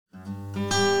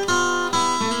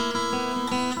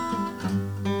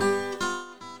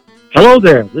Hello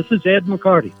there, this is Ed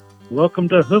McCarty. Welcome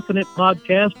to Hoofing It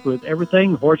Podcast with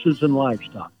everything horses and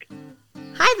livestock.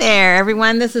 Hi there,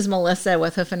 everyone. This is Melissa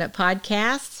with Hoofing It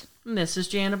Podcast. And this is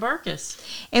Jana Barkus.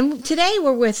 And today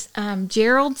we're with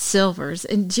Gerald Silvers.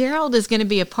 And Gerald is going to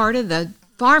be a part of the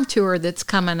farm tour that's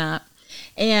coming up.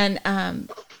 And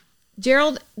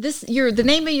Gerald, the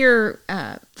name of your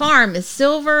farm is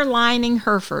Silver Lining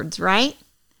Herefords, right?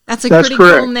 That's pretty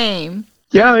correct. Cool name.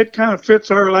 Yeah, it kind of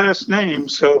fits our last name,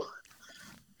 so.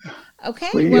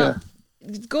 Okay,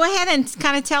 go ahead and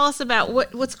kind of tell us about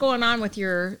what's going on with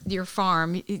your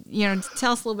farm.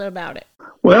 Tell us a little bit about it.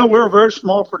 Well, we're a very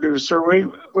small producer.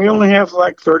 We only have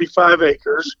like 35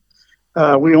 acres.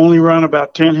 We only run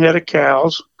about 10 head of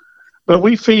cows, but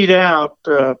we feed out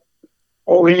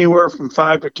anywhere from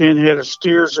 5 to 10 head of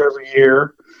steers every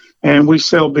year, and we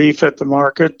sell beef at the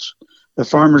market, the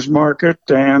farmers market,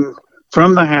 and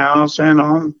from the house and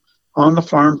on the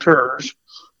farm tours.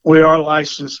 We are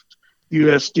licensed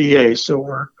USDA, so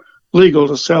we're legal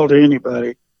to sell to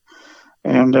anybody.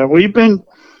 And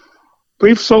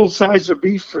we've sold sides of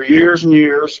beef for years and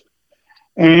years.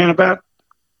 And about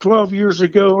 12 years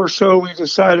ago or so, we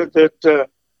decided that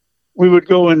we would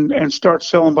go and start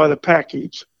selling by the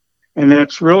package. And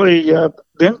that's really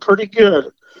been pretty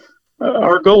good.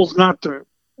 Our goal is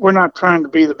we're not trying to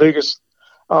be the biggest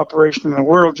operation in the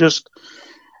world, just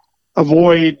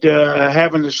avoid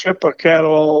having to ship a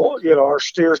cattle, our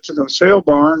steers to the sale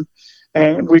barn,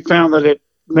 and we found that it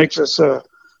makes us a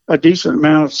decent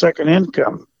amount of second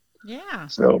income. Yeah.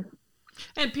 So.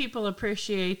 And people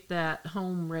appreciate that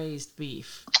home-raised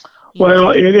beef.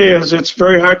 Well, it is. It's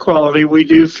very high quality. We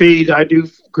do feed. I do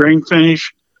grain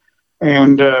finish,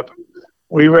 and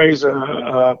we raise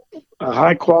a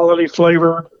high-quality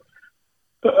flavor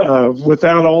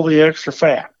without all the extra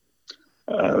fat.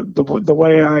 The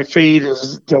way I feed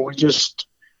is that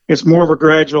it's more of a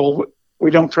gradual. We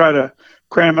don't try to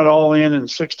cram it all in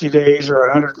 60 days or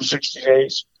 160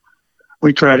 days.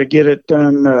 We try to get it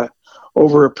done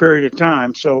over a period of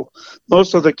time. So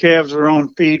most of the calves are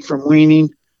on feed from weaning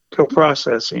till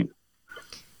processing.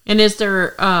 And is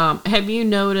there, have you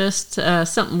noticed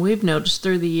something we've noticed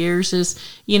through the years is,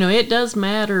 it does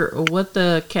matter what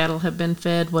the cattle have been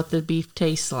fed, what the beef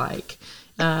tastes like.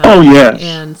 Yes.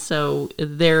 And so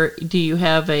do you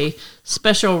have a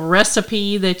special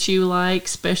recipe that you like,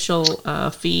 special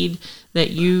feed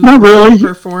that you Not really.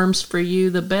 performs for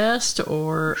you the best,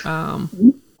 or?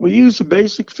 We use a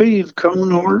basic feed,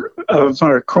 corn,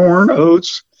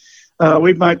 oats.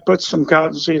 We might put some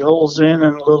cottonseed hulls in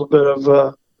and a little bit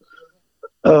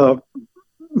of,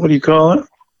 what do you call it?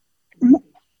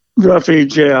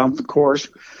 Roughage, yeah, of course.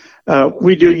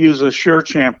 We do use a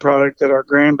SureChamp product that our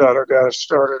granddaughter got us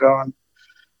started on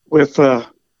with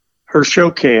her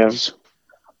show calves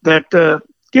that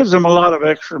gives them a lot of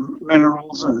extra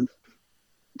minerals and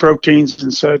proteins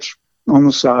and such on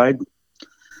the side.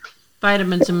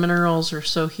 Vitamins and minerals are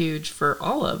so huge for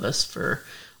all of us, for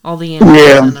all the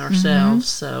animals and ourselves.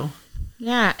 Mm-hmm. So,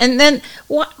 yeah. And then,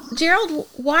 Gerald,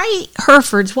 why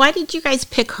Herefords? Why did you guys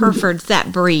pick Herefords,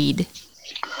 that breed?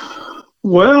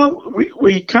 Well,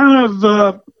 we kind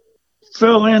of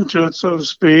fell into it, so to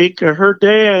speak. Her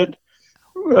dad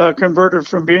converted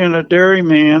from being a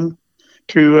dairyman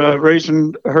to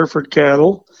raising Hereford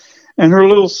cattle, and her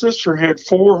little sister had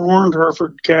 4 horned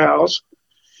Hereford cows.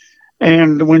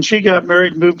 And when she got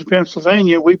married and moved to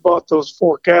Pennsylvania, we bought those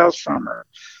 4 cows from her.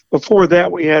 Before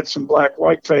that, we had some black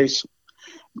whiteface,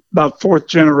 about 4th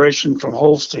generation from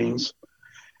Holsteins.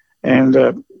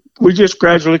 And we just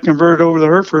gradually converted over to the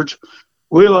Herefords.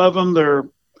 We love them. They're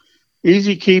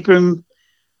easy keeping,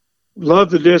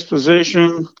 love the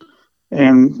disposition.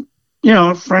 And,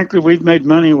 frankly, we've made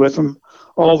money with them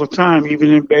all the time.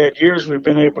 Even in bad years, we've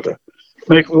been able to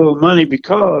make a little money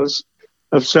because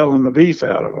of selling the beef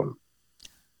out of them.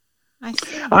 I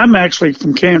see. I'm actually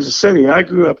from Kansas City. I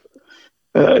grew up,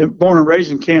 born and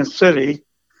raised in Kansas City.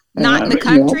 Not in the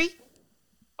country?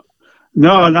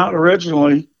 No, not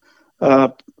originally.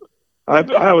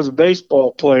 I was a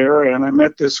baseball player, and I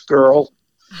met this girl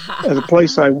at the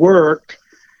place I worked,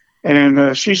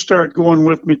 and she started going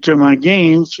with me to my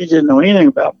games. She didn't know anything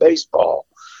about baseball,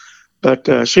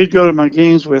 but she'd go to my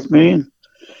games with me,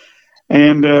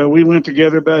 and we went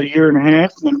together about a year and a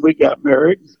half, and then we got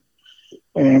married,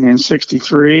 and in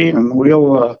 '63, and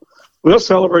we'll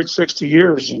celebrate 60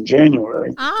 years in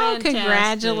January. Oh, Fantastic.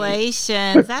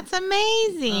 Congratulations. That's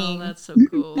amazing. Oh, that's so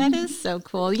cool. That is so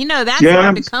cool. That's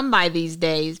hard to come by these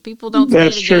days. People don't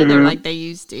stay together true. like they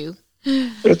used to.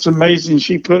 It's amazing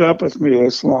she put up with me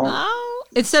this long. Oh,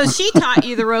 and so she taught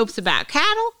you the ropes about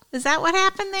cattle? Is that what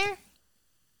happened there?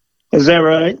 Is that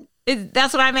right?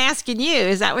 That's what I'm asking you.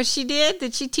 Is that what she did?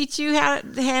 Did she teach you how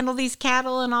to handle these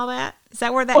cattle and all that? Is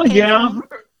that where that came from?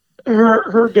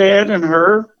 Her dad and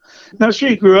her. Now,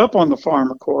 she grew up on the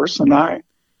farm, of course, and I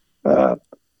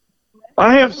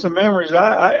have some memories.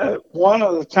 I one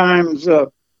of the times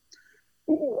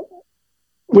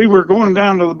we were going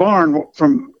down to the barn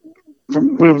from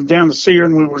we was down to see her,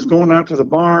 and we was going out to the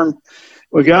barn.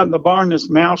 We got in the barn, this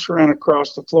mouse ran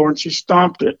across the floor, and she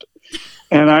stomped it.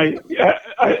 And I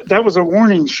that was a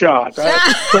warning shot.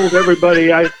 I told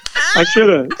everybody I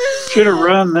should have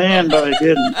run then, but I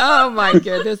didn't. Oh my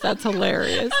goodness, that's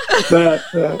hilarious. But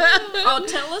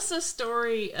tell us a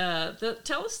story.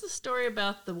 Tell us the story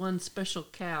about the one special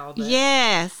cow.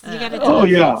 Yes, you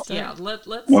got to.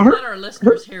 Let our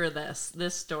listeners hear this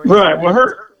story. Right. Well,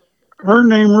 her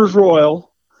name was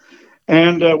Royal,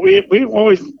 and we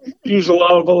always use a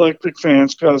lot of electric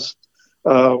fence because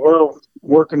we're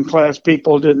working class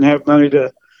people, didn't have money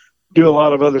to do a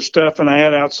lot of other stuff, and I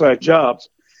had outside jobs.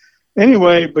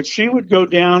 Anyway, but she would go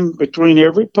down between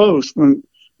every post when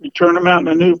we turn them out in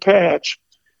a new patch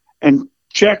and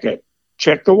check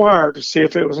the wire to see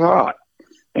if it was hot.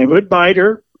 And it would bite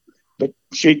her, but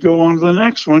she'd go on to the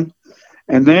next one.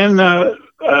 And then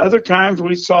other times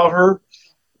we saw her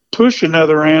push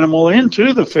another animal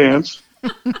into the fence,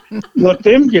 let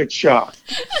them get shot.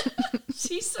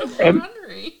 She's so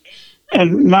ornery.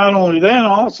 And not only that,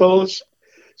 also,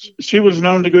 she was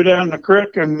known to go down the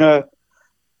creek and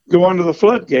go under the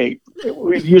floodgate.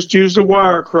 We used to use the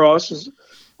wire crosses.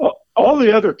 All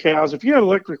the other cows, if you had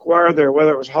electric wire there,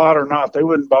 whether it was hot or not, they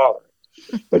wouldn't bother.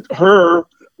 But her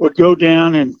would go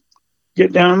down and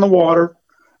get down in the water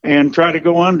and try to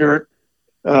go under it,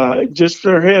 just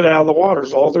her head out of the water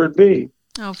is all there'd be.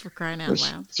 Oh, for crying out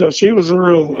loud. So she was a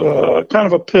real kind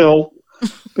of a pill,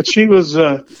 but she was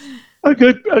a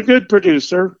good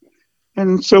producer.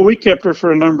 And so we kept her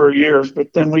for a number of years,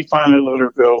 but then we finally let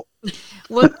her go.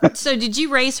 Well, so did you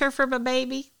raise her from a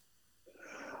baby?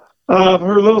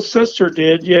 Her little sister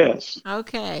did, yes.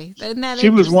 Okay. Isn't that she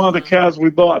was one of the cows we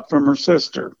bought from her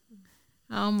sister.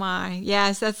 Oh, my.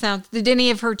 Yes, that sounds... Did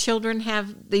any of her children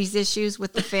have these issues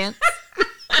with the fence?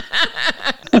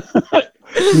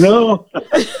 No.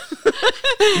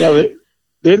 No, they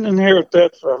didn't inherit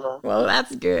that from her. Well,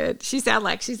 that's good. She sounds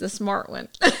like she's a smart one.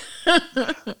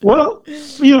 Well,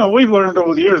 we've learned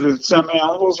over the years that some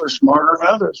animals are smarter than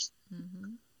others.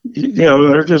 Mm-hmm.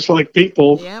 They're just like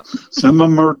people. Yep. Some of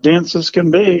them are dense as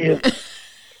can be.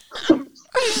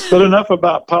 But enough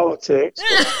about politics.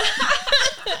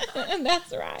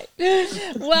 That's right.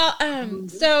 Well,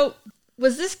 so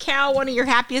was this cow one of your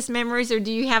happiest memories, or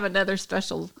do you have another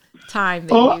special time?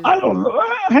 I don't know.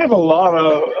 I have a lot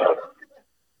of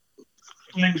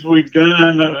things we've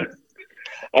done.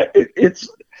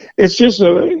 It's just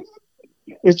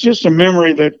a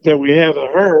memory that we have of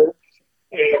her.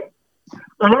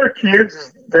 Our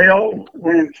kids, they all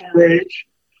were in 4-H.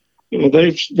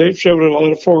 They've showed a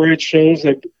lot of 4-H shows.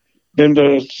 They've been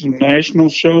to some national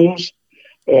shows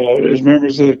as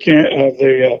members of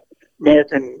the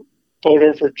American Pole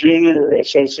Hereford Junior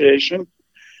Association,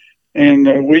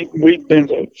 and we've been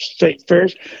to state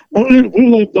fairs. We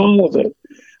loved all of it,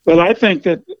 but I think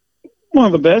that one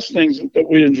of the best things that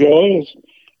we enjoy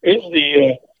is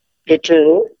the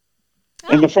tour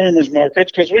and the farmers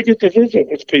markets, because we get to visit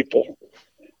with people.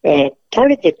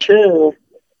 Part of the tour,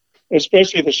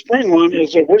 especially the spring one,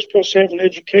 is that we're supposed to have an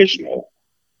educational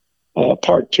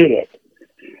part to it.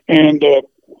 And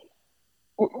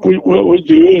what we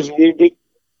do is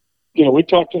we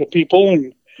talk to the people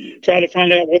and try to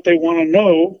find out what they want to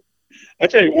know. I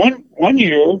tell you, one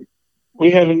year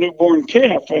we had a newborn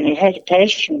calf and it had the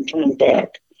pasture turned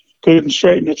back, couldn't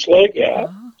straighten its leg out.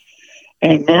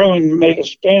 And Marilyn made a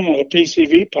span out of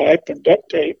PCV pipe and duct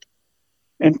tape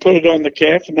and put it on the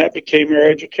calf, and that became our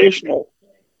educational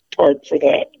part for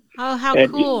that. Oh, how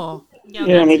cool.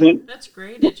 That's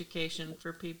great education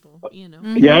for people,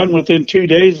 Mm-hmm. Yeah, and within 2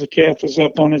 days, the calf was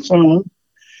up on its own.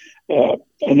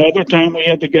 Another time, we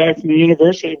had the guy from the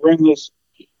university bring this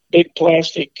big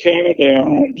plastic cow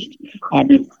down.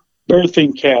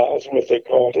 Birthing cow is what they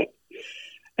called it.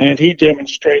 And he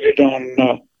demonstrated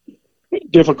on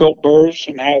difficult births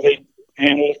and how they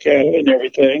handle the cattle and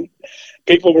everything.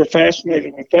 People were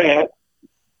fascinated with that.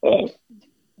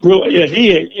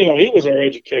 He was our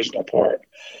educational part.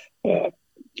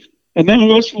 And then a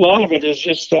lot of it is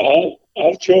just I'll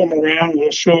show them around.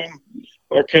 We'll show them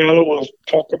our cattle. We'll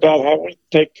talk about how we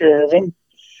take care of them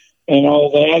and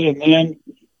all that. And then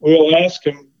we'll ask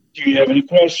them, do you have any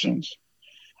questions?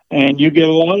 And you get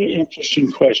a lot of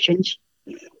interesting questions.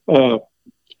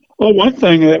 One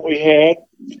thing that we had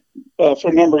for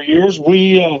a number of years,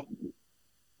 we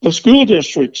The school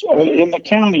districts in the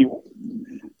county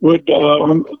would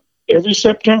every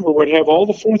September would have all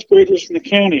the fourth graders in the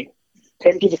county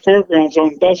come to the fairgrounds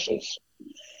on buses.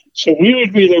 So we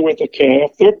would be there with the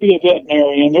calf. There'd be a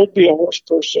veterinarian. There'd be a horse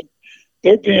person.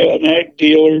 There'd be an ag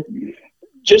dealer.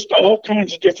 Just all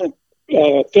kinds of different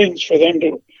things for them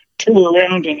to tour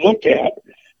around and look at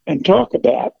and talk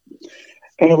about.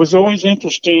 And it was always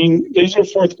interesting. These are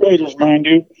fourth graders, mind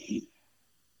you.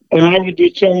 And I would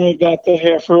be telling them about the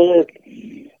Hereford,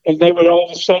 and they would all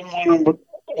of a sudden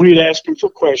we'd ask them for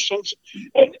questions,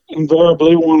 and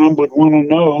invariably one of them would want to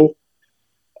know,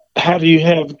 how do you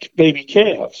have baby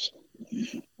calves?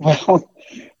 Well,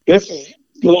 this is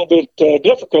a little bit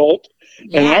difficult,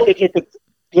 and I would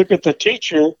look at the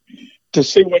teacher to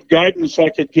see what guidance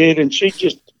I could get, and she'd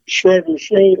just shrug her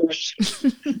shoulders,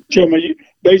 tell me,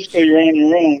 basically, you're on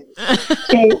your own.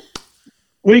 So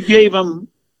we gave them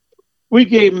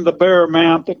the bare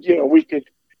amount that we could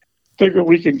figure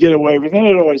we could get away with, and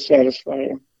it always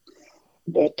satisfied them.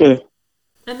 But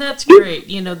and that's great.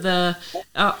 The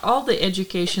all the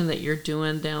education that you're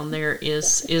doing down there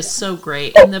is so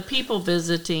great, and the people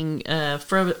visiting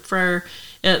for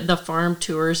the farm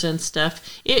tours and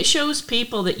stuff. It shows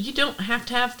people that you don't have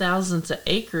to have thousands of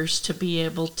acres to be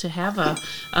able to have a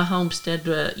homestead.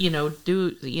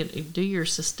 Do your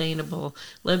sustainable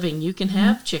living. You can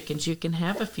have chickens. You can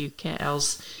have a few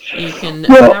cows. You can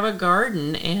have a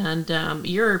garden, and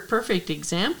you're a perfect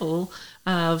example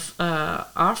of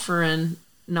offering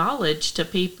knowledge to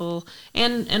people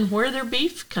and where their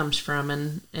beef comes from,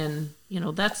 and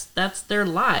that's their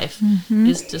life,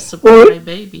 is to supply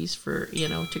babies for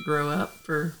to grow up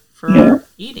for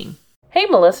eating. Hey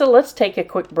Melissa, let's take a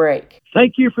quick break.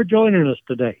 Thank you for joining us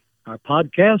today. Our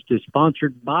podcast is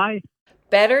sponsored by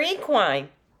Better Equine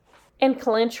and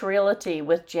Clinch Realty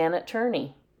with Janet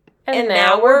Turney. And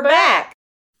now we're back.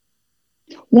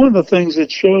 One of the things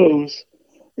it shows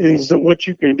is that what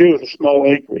you can do with a small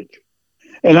acreage.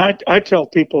 And I tell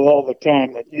people all the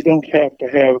time that you don't have to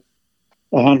have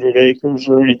 100 acres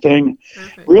or anything.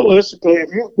 Perfect. Realistically, if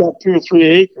you've got 2 or 3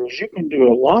 acres, you can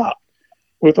do a lot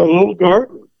with a little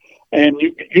garden. And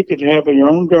you could have your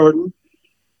own garden.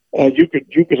 You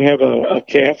could have a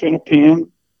calf in a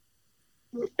pen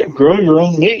and grow your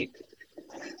own meat.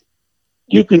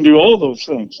 You can do all those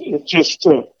things. It's just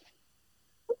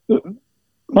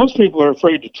most people are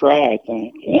afraid to try, I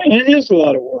think. And it is a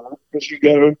lot of work because you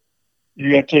got to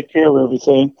take care of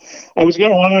everything. I was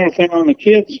going one other thing on the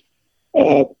kids.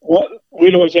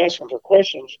 We'd always ask them for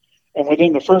questions, and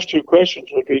within the first 2 questions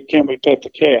would be, "Can we pet the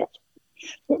calf?"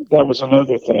 That was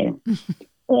another thing.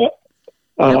 That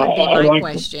would be my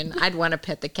question. I'd want to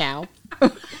pet the cow.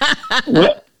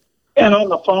 And on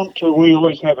the phone too, we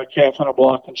always have a calf and a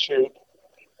block and shoot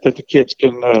that the kids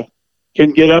can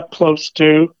get up close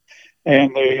to,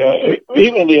 and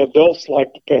even the adults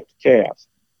like to pet the calf.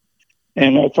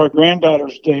 And if our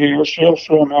granddaughter's here, she'll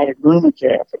show them how to groom a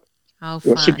calf. Oh,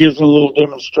 fun. She gives them little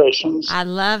demonstrations. I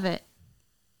love it.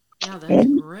 Yeah, that's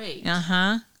great.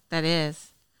 That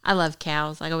is. I love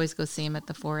cows. I always go see them at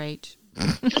the 4-H.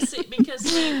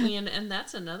 Because and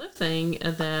that's another thing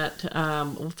that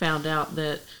we found out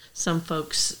that some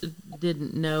folks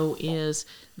didn't know is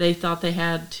they thought they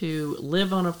had to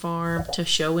live on a farm to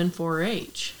show in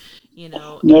 4-H.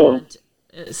 No.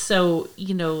 And so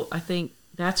I think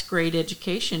that's great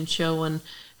education, showing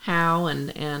how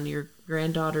and your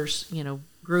granddaughter's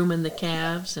grooming the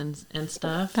calves and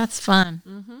stuff. That's fun.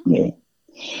 Yeah.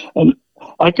 And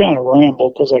I kind of ramble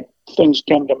because things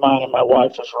come to mind, and my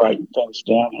wife is writing things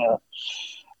down here.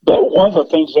 But one of the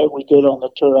things that we did on the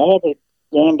tour, I have a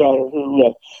granddaughter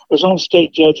who was on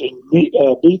state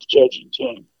beef judging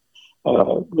team,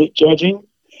 meat judging.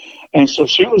 And so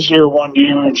she was here one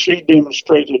year, and she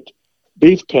demonstrated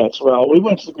beef cuts. Well, we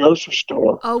went to the grocery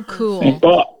store. Oh, cool. And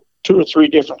bought 2 or 3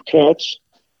 different cuts.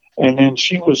 And then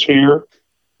she was here,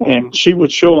 and she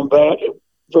would show them that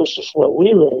versus what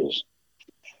we raised.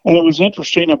 And it was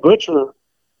interesting. A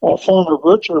former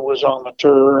butcher was on the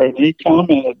tour, and he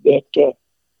commented that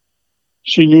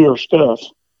she knew her stuff.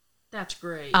 That's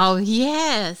great. Oh,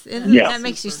 yes. That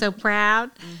makes you so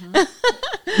proud.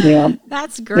 Yeah.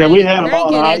 That's great. Yeah, we had very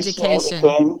good ice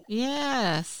education.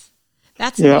 Yes.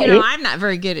 That's, I'm not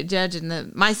very good at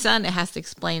judging my son has to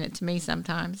explain it to me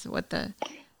sometimes, what the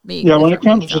meat when it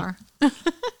comes are.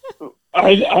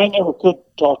 I never could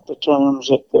talk the terms.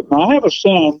 I have a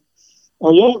son,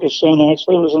 our youngest son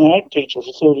actually was an ag teacher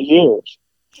for 30 years.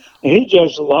 And he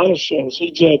judged a lot of shows.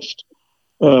 He judged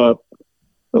a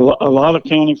lot of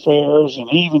county fairs, and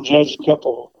he even judged a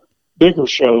couple bigger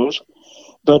shows.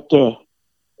 But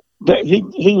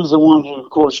he was the one who,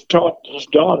 of course, taught his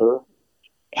daughter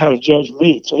how to judge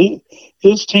meat. So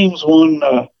his teams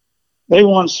won. They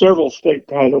won several state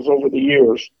titles over the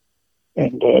years,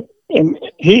 and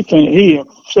he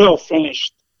himself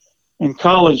finished in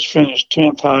college. Finished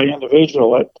 10th high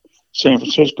individual at San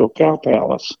Francisco Cow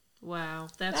Palace. Wow,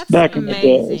 that's back in the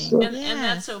day. So. And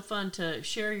that's so fun to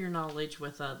share your knowledge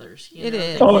with others. It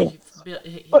is. You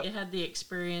had the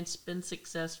experience, been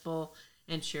successful,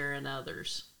 and sharing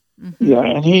others. Mm-hmm. Yeah,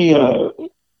 and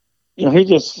he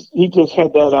just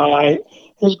had that eye.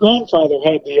 His grandfather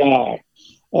had the eye.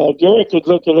 Gary could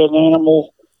look at an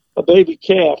animal, a baby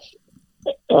calf,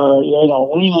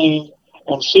 weanling,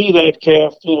 and see that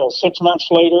calf, 6 months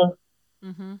later,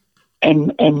 mm-hmm.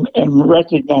 and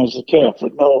recognize the calf,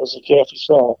 but know it was the calf he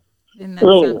saw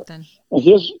earlier. Something? And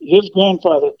his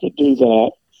grandfather could do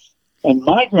that, and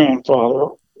my grandfather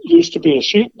used to be a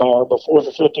sheep buyer before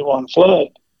the 51 flood,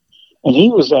 and he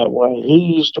was that way.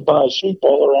 He used to buy sheep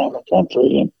all around the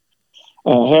country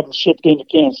and have them shipped into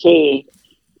Kansas City,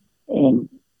 and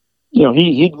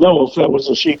he'd know if that was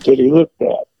a sheep that he looked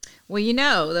at. Well,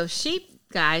 those sheep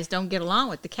guys don't get along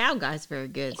with the cow guys very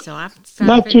good, so I'm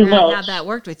trying to figure out how that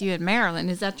worked with you and Marilyn.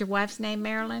 Is that your wife's name,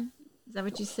 Marilyn? Is that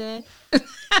what you said?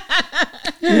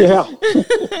 Yeah.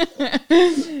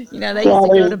 They used to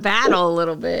go to battle a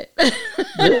little bit.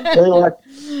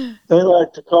 they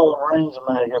like to call them range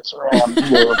maggots around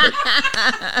here.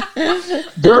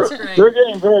 They're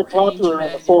getting very popular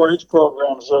in the 4-H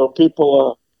programs, though.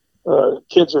 People,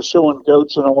 kids are showing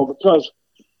goats and all because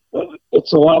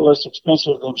it's a lot less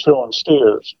expensive than showing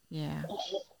steers. Yeah.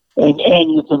 And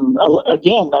you can,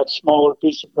 again, that smaller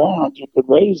piece of ground, you could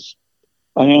raise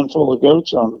a handful of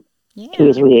goats on 2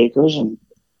 or 3 acres, and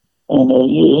you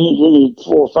need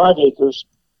 4 or 5 acres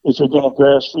if you're going to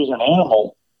grass feed an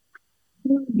animal.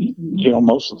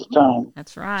 Most of the time.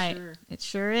 That's right. Sure. It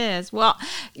sure is. Well,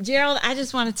 Gerald, I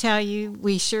just want to tell you,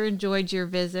 we sure enjoyed your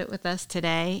visit with us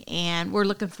today, and we're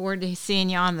looking forward to seeing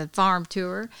you on the farm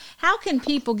tour. How can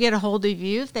people get a hold of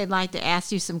you if they'd like to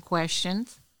ask you some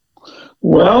questions?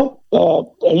 Well,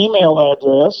 an email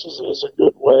address is a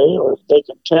good way, or they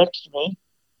can text me.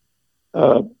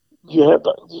 You have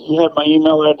my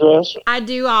email address? I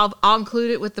do. I'll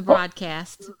include it with the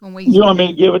broadcast when we. You want me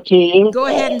to give it to you? Go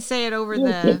ahead and say it over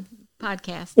the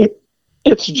podcast.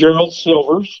 It's Gerald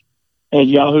Silvers at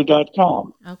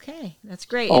yahoo.com. Okay, that's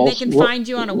great. And they can find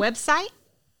you on a website?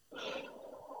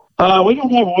 We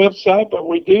don't have a website, but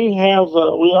we do have.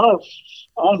 We are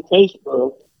on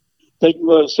Facebook. They can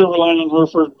go to Silver Lining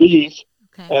Hereford Beef,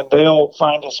 and they'll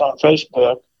find us on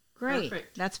Facebook. Great.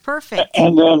 Perfect. That's perfect.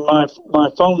 And then my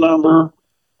phone number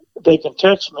they can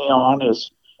text me on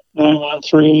is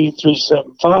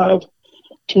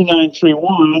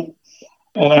 913-375-2931.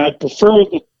 And I prefer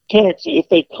the text. If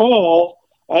they call,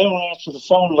 I don't answer the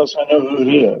phone unless I know who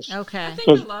it is. Okay. I think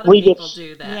a lot of people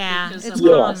do that. Yeah, because it's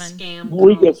common. Scam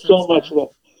we get so much of that.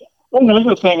 One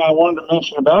other thing I wanted to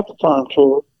mention about the farm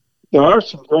tour, there are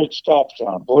some great stops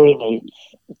on. Believe me,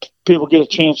 people get a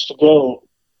chance to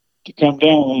come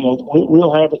down.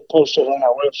 We'll have it posted on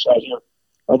our website here,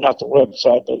 or not the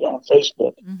website, but on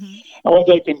Facebook. Mm-hmm. Or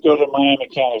they can go to Miami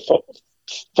County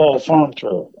Fall Farm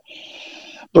Tour.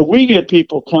 But we get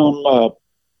people come.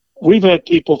 We've had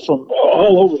people from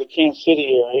all over the Kansas City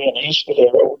area and east of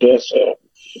there, Odessa,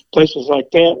 places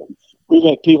like that. We've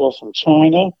had people from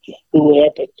China who were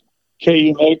up at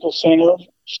KU Medical Center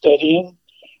studying.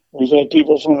 We've had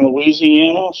people from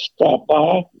Louisiana stop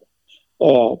by.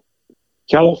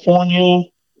 California,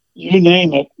 you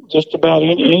name it, just about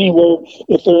anywhere.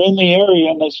 If they're in the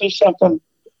area and they see something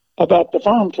about the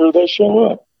farm tour, they show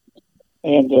up.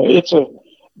 And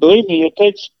believe me, it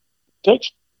takes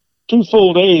 2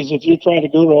 full days if you try to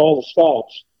go to all the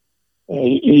stops.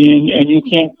 And you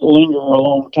can't linger a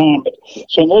long time.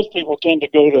 So most people tend to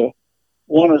go to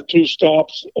 1 or 2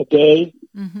 stops a day,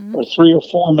 mm-hmm. or 3 or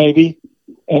 4 maybe,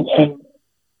 and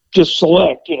just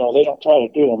select. They don't try to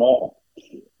do them all.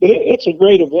 But it's a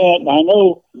great event, and I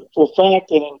know for a fact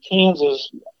that in Kansas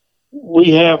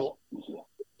we have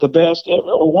the best,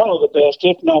 or one of the best,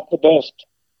 if not the best,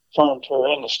 farm tour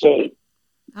in the state.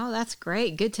 Oh, that's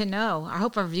great. Good to know. I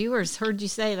hope our viewers heard you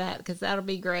say that, because that'll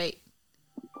be great.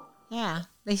 Yeah,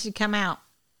 they should come out.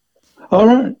 All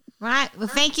right. Right. Well,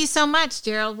 thank you so much,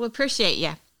 Gerald. We appreciate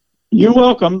you. You're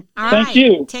welcome. All Thank right.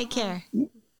 you. Take care.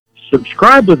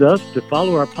 Subscribe with us to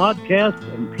follow our podcast,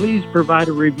 and please provide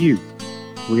a review.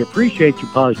 We appreciate your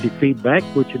positive feedback,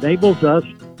 which enables us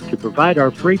to provide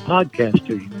our free podcast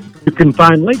to you. You can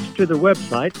find links to the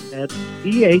website at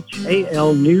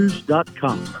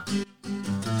ehalnews.com.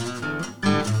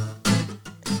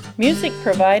 Music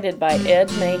provided by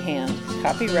Ed Mahan.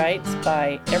 Copyrights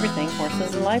by Everything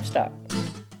Horses and Livestock.